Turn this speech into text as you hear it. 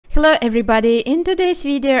Hello everybody, in today's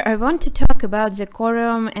video I want to talk about the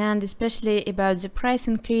Coreum and especially about the price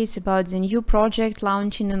increase, about the new project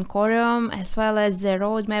launching in Coreum, as well as the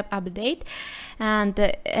roadmap update and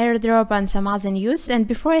airdrop and some other news. And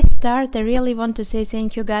before I start, I really want to say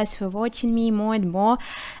thank you guys for watching me, more and more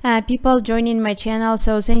people joining my channel,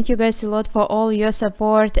 so thank you guys a lot for all your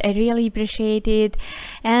support. I really appreciate it.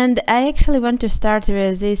 And I actually want to start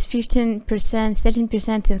with this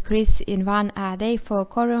 13% increase in one day for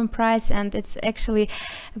Coreum price, and it's actually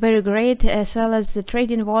very great, as well as the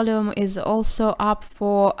trading volume is also up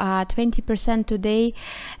for 20% today.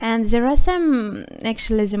 And there are some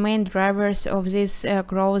actually the main drivers of this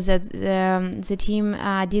growth that the team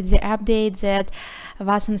did the update that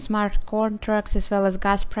WASM Smart Contracts as well as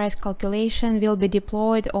gas price calculation will be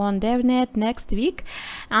deployed on DevNet next week,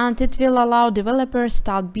 and it will allow developers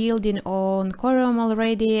start building on Coreum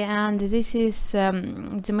already. And this is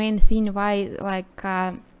the main thing why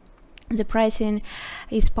the pricing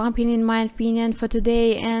is pumping, in my opinion, for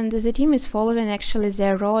today. And the team is following actually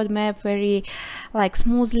their roadmap very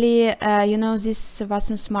smoothly. You know, this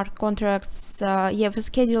WASM Smart Contracts was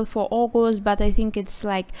scheduled for August, but I think it's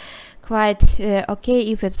quite okay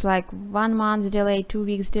if it's 1 month delay, 2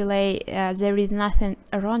 weeks delay. There is nothing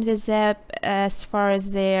wrong with that as far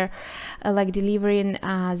as they're delivering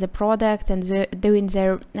the product and doing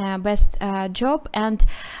their best job. And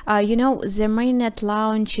you know, the MainNet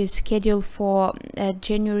Launch is scheduled for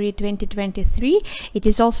January 2023. It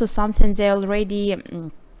is also something they already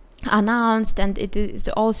announced, and it is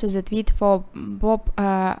also the tweet for Bob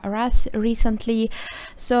Russ recently.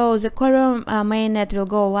 So the Coreum mainnet will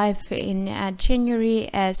go live in January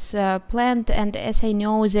as planned, and as I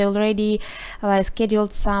know, they already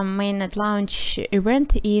scheduled some mainnet launch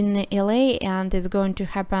event in LA, and it's going to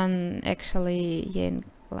happen actually in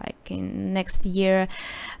next year,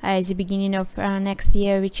 the beginning of next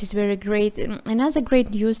year, which is very great. Another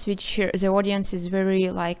great news which the audience is very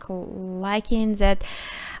liking, that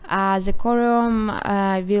the Coreum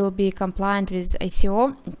will be compliant with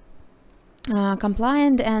ICO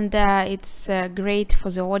compliant, and it's great for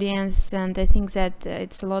the audience. And I think that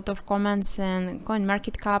it's a lot of comments and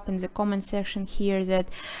CoinMarketCap in the comment section here that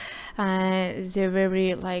they're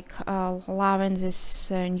very loving this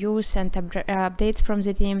news and updates from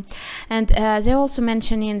the team. And they're also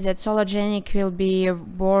mentioning that Sologenic will be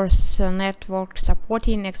both network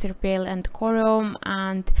supporting XRPL and Coreum,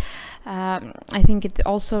 and I think it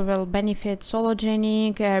also will benefit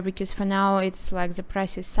Sologenic because for now it's the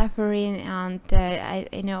price is suffering, and I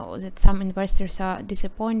know that some investors are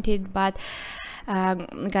disappointed, but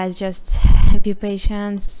guys, just be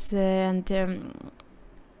patient, and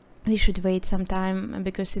we should wait some time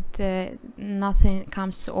because nothing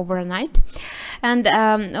comes overnight. And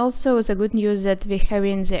also the good news that we're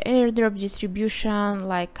having the airdrop distribution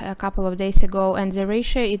a couple of days ago, and the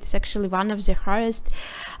ratio it's actually one of the highest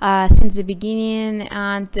since the beginning,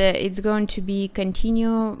 and it's going to be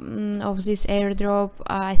continue of this airdrop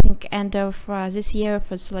I think end of this year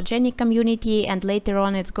for Sologenic community, and later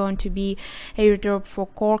on it's going to be airdrop for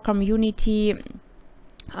core community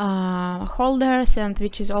holders, and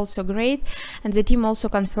which is also great. And the team also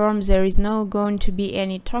confirms there is no going to be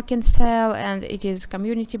any token sale, and it is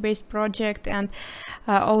community based project, and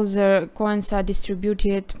all the coins are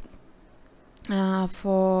distributed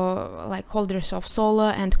for holders of Solo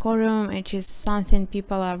and Coreum, which is something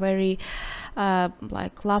people are very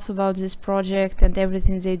love about this project, and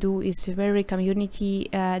everything they do is very community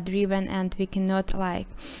driven, and we cannot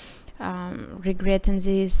regret in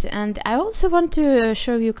this. And I also want to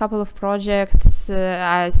show you a couple of projects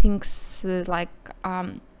I think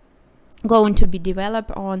going to be developed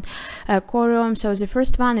on Coreum. So the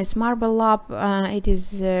first one is Marble Lab. It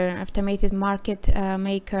is automated market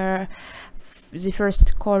maker, the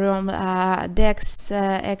first Coreum DEX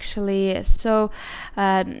actually. So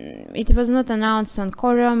it was not announced on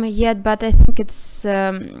Coreum yet, but I think it's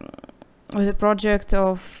was a project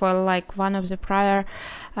of one of the prior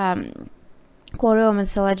Coreum and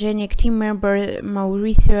Sologenic team member,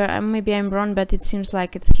 Mauricio. Maybe I'm wrong, but it seems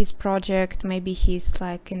like it's his project. Maybe he's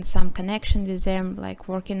in some connection with them,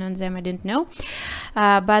 working on them, I don't know.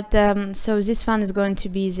 So this one is going to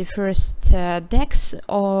be the first DEX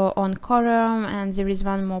on Coreum, and there is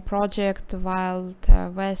one more project, Wild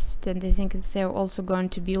West, and I think they're also going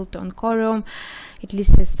to build on Coreum. At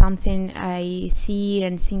least is something I see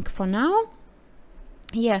and think for now.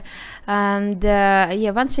 Yeah, and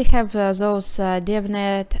once we have those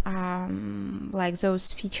DevNet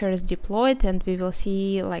those features deployed, and we will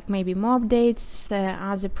see maybe more updates,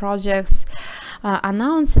 other projects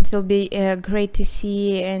announced. It will be great to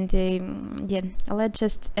see, and yeah, let's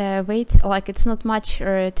just wait. Like, it's not much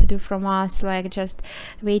to do from us, like just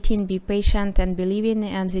waiting, be patient, and believing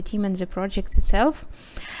in the team and the project itself.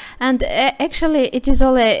 And actually, it is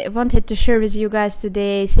all I wanted to share with you guys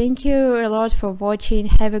today. Thank you a lot for watching.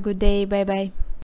 Have a good day. Bye bye.